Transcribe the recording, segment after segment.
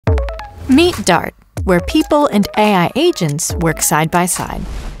Meet Dart, where people and AI agents work side by side.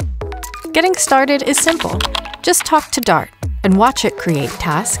 Getting started is simple. Just talk to Dart and watch it create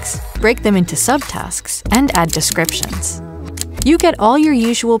tasks, break them into subtasks, and add descriptions. You get all your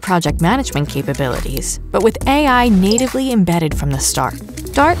usual project management capabilities, but with AI natively embedded from the start.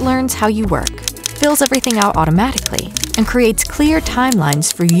 Dart learns how you work, fills everything out automatically, and creates clear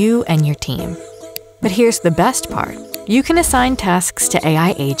timelines for you and your team. But here's the best part. You can assign tasks to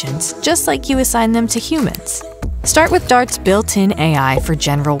AI agents just like you assign them to humans. Start with Dart's built-in AI for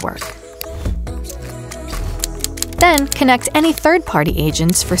general work. Then connect any third-party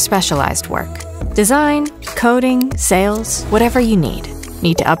agents for specialized work. Design, coding, sales, whatever you need.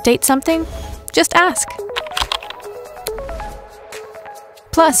 Need to update something? Just ask.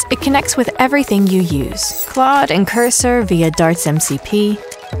 Plus, it connects with everything you use. Claude and Cursor via Dart's MCP,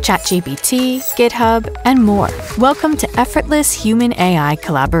 ChatGPT, GitHub, and more. Welcome to effortless human-AI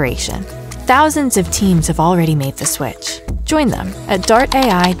collaboration. Thousands of teams have already made the switch. Join them at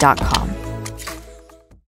dartai.com.